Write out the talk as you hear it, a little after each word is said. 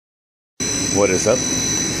What is up?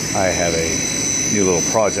 I have a new little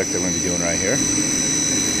project I'm going to be doing right here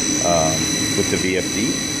with the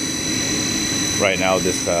VFD. Right now,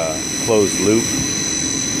 this closed loop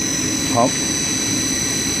pump,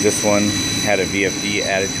 this one had a VFD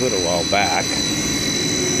added to it a while back.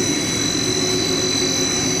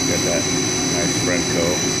 Got that nice Frenco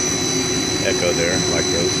echo there, like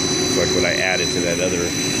those. It's like what I added to that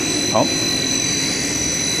other pump.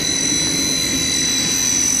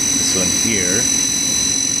 This one here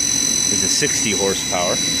is a 60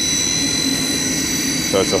 horsepower,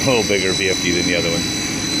 so it's a little bigger VFD than the other one.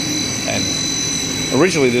 And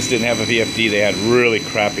originally this didn't have a VFD. They had really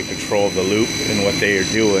crappy control of the loop, and what they are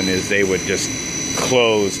doing is they would just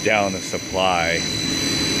close down the supply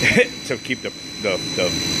to keep the I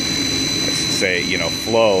should say, you know,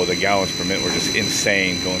 flow. The gallons per minute were just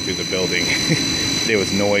insane going through the building. It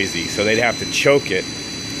was noisy, so they'd have to choke it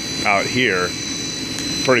out here,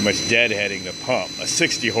 pretty much deadheading the pump. A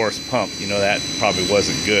 60 horse pump, you know, that probably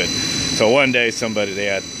wasn't good. So one day they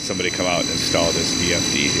had somebody come out and install this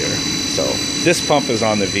VFD here. So this pump is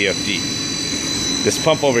on the VFD. This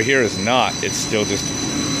pump over here is not. It's still just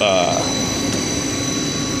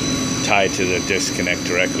tied to the disconnect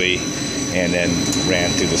directly and then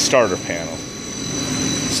ran through the starter panel.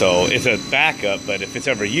 So it's a backup, but if it's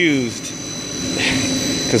ever used,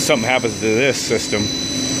 because something happens to this system,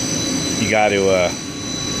 you got to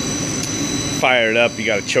fire it up. You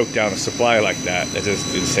got to choke down a supply like that. That's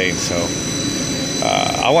just insane. So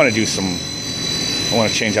I want to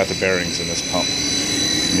change out the bearings in this pump,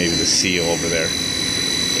 maybe the seal over there,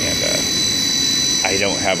 and I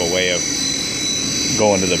don't have a way of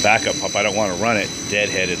going to the backup pump. I don't want to run it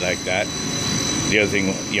deadheaded like that. The other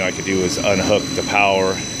thing, you know, I could do is unhook the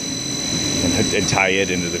power and tie it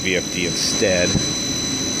into the VFD instead,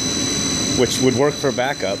 which would work for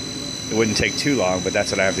backup. It wouldn't take too long, but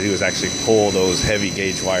that's what I have to do, is actually pull those heavy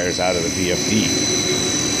gauge wires out of the VFD.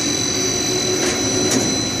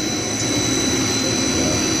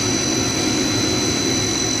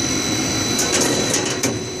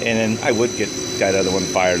 And then I would get that other one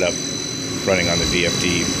fired up, running on the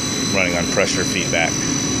VFD, running on pressure feedback.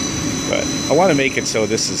 But I want to make it so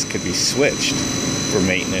this could be switched for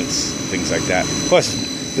maintenance, things like that. Plus,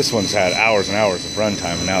 this one's had hours and hours of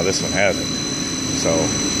runtime, and now this one hasn't. So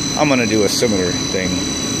I'm going to do a similar thing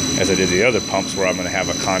as I did the other pumps, where I'm going to have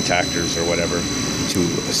a contactors or whatever to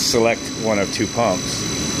select one of two pumps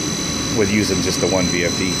with using just the one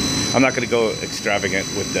VFD. I'm not going to go extravagant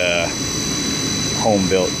with the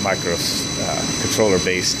home-built micro controller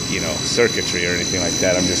based, you know, circuitry or anything like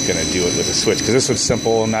that. I'm just going to do it with a switch, because this one's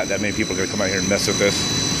simple. Not that many people are going to come out here and mess with this.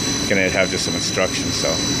 It's going to have just some instructions.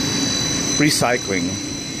 So recycling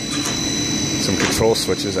some control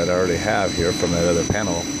switches that I already have here from that other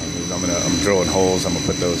panel. I'm drilling holes. I'm gonna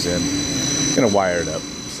put those in. I'm gonna wire it up.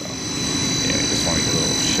 So yeah, I just want to get a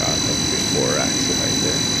little shot of the before action right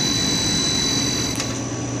there.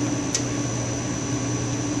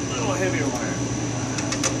 A little heavier wire.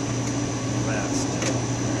 Fast.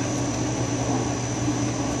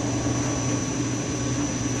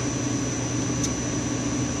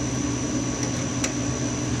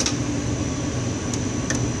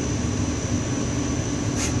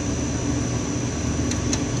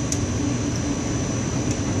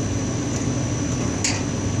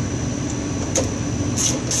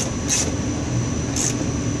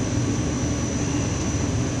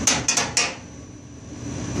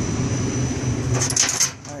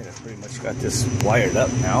 Got this wired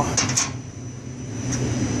up now.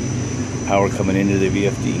 Power coming into the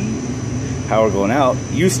VFD. Power going out.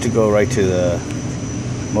 Used to go right to the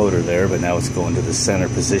motor there, but now it's going to the center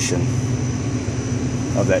position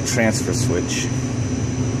of that transfer switch.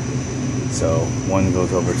 So one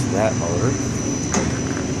goes over to that motor,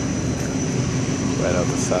 right out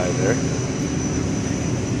the side there,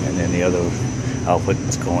 and then the other output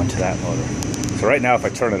is going to that motor. So right now, if I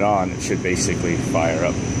turn it on, it should basically fire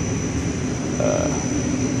up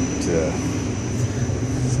to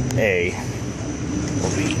A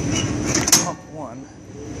will be pump 1.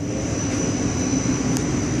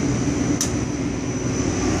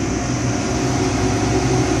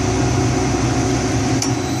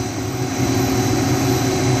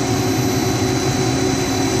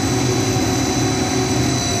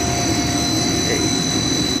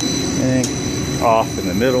 And off in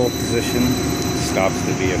the middle position stops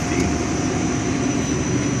the VFD.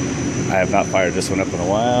 I have not fired this one up in a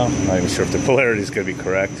while. I'm not even sure if the polarity is going to be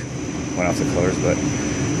correct. Went off the colors, but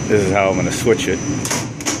this is how I'm going to switch it.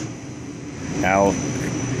 Now,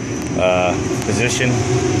 position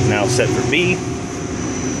is now set for B.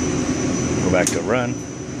 Go back to run.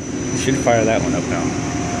 Should fire that one up now.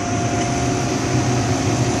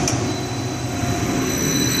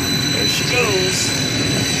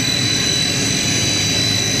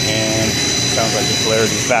 the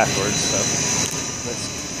polarities backwards, so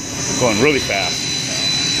that's going really fast.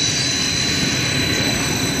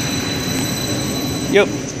 Yep.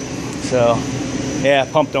 So, yeah,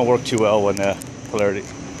 pump don't work too well when the polarity,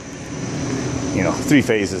 you know,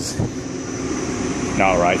 3-phase is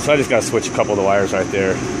not right. So I just got to switch a couple of the wires right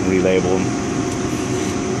there and relabel them.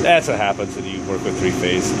 That's what happens when you work with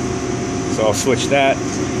 3-phase. So I'll switch that,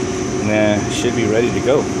 and then should be ready to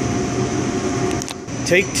go.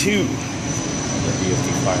 Take 2. Let the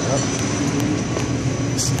VFD fire up.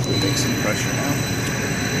 Let's see if we make some pressure now.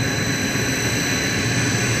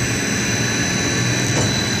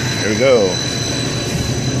 There we go.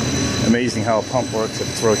 Amazing how a pump works if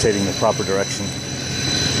it's rotating the proper direction.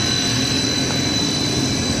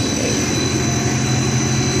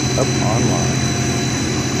 Up online.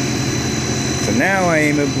 So now I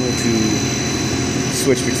am able to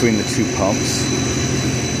switch between the 2 pumps.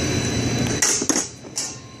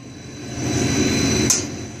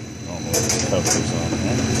 Almost the covers on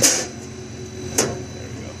that. There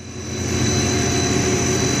we go.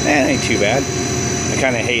 That ain't too bad. I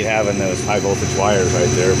kind of hate having those high voltage wires right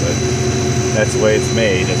there, but that's the way it's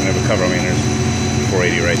made. It doesn't have a cover. I mean, there's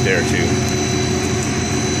 480 right there too.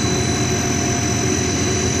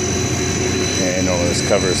 And normally this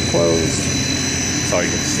cover is closed. That's all you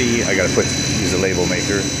can see. I got to use a label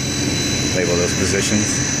maker, label those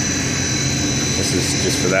positions. This is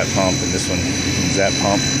just for that pump, and this one means that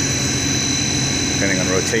pump, depending on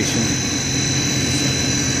rotation.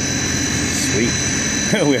 Sweet.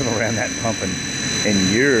 We haven't ran that pump in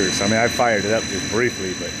years. I mean, I fired it up just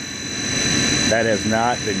briefly, but that has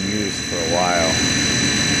not been used for a while.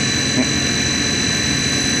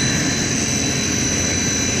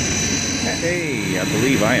 Hey, I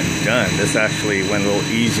believe I am done. This actually went a little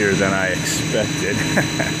easier than I expected.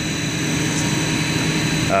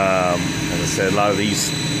 As I said, a lot of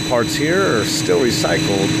these parts here are still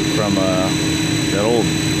recycled from that old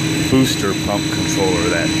booster pump controller,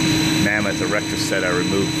 that mammoth erector set I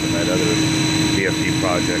removed from that other VFD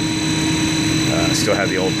project. I still have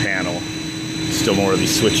the old panel. Still more of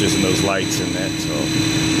these switches and those lights in it, so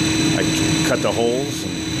I cut the holes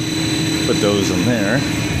and put those in there.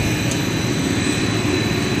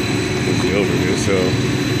 Put the overview, so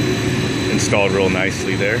installed real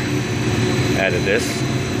nicely there. Added this.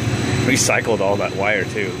 Recycled all that wire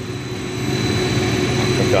too.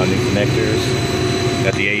 Put on new connectors.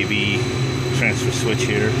 Got the AV transfer switch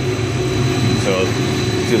here. So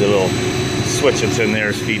do the little switch that's in there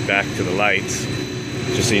is feedback to the lights,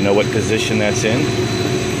 just so you know what position that's in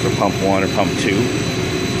for pump 1 or pump 2.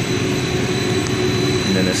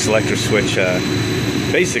 And then the selector switch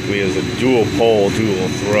basically is a dual pole, dual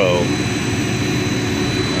throw.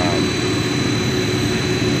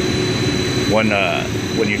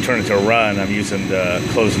 When you turn it to run, I'm using the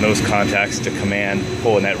closed nose contacts to command,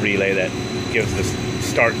 pulling that relay that gives the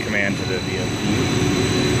start command to the VFD.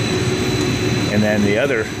 And then the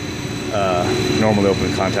other normally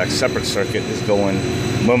open contact separate circuit is going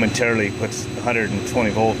momentarily, puts 120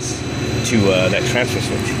 volts to that transfer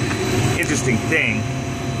switch. Interesting thing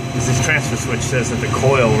is this transfer switch says that the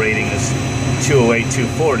coil rating is 208,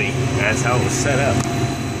 240. That's how it was set up.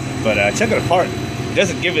 But check it apart. It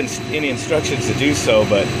doesn't give any instructions to do so,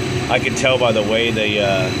 but I could tell by the way the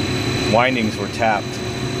windings were tapped.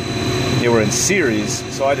 They were in series,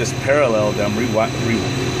 so I just paralleled them,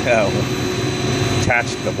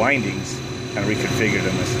 attached the windings, kind of reconfigured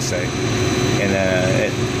them, as to say. And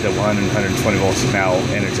the 120 volts is now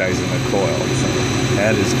energizing the coil. So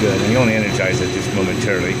that is good. And you only energize it just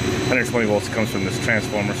momentarily. 120 volts comes from this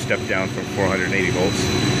transformer, step down from 480 volts.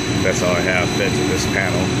 That's all I have fed to this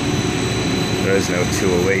panel. There is no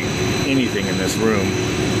 208 anything in this room.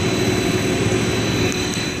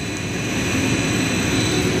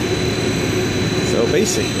 So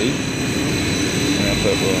basically, I'm going to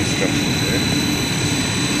put little instructions there.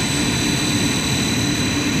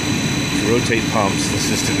 To rotate pumps,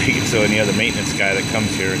 this is to be so any other maintenance guy that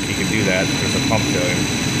comes here, he can do that if there's a pump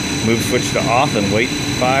failure. Move switch to off and wait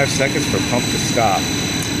 5 seconds for pump to stop.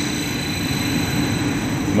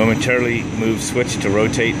 Momentarily move switch to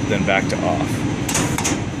rotate, then back to off.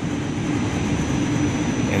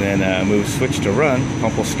 And then move switch to run,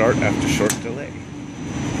 pump will start after short delay.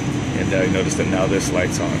 And you notice that now this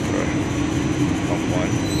light's on for pump 1.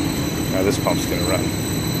 Now this pump's going to run.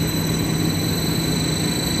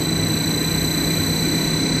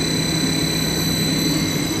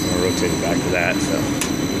 So I'll rotate it back to that. So.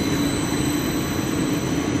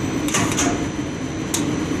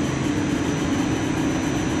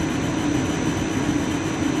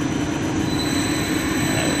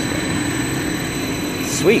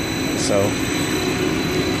 Sweet. So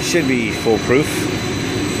should be foolproof.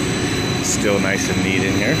 Still nice and neat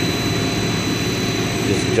in here.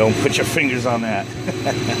 Just don't put your fingers on that.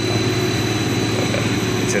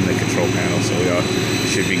 It's in the control panel, so we all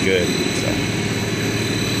should be good. So,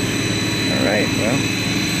 all right, well,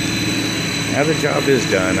 now the job is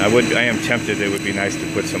done. I am tempted. It would be nice to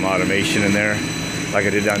put some automation in there, like I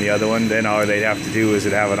did on the other one. Then all they'd have to do is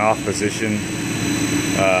it'd have an off position,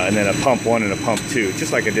 and then a pump 1 and a pump 2,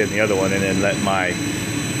 just like I did in the other one, and then let my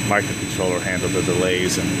microcontroller handle the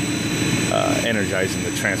delays and energizing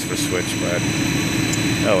the transfer switch. But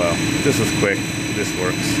oh well, this was quick. This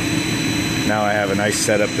works. Now I have a nice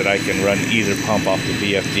setup that I can run either pump off the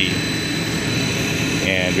VFD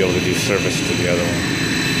and be able to do service to the other one.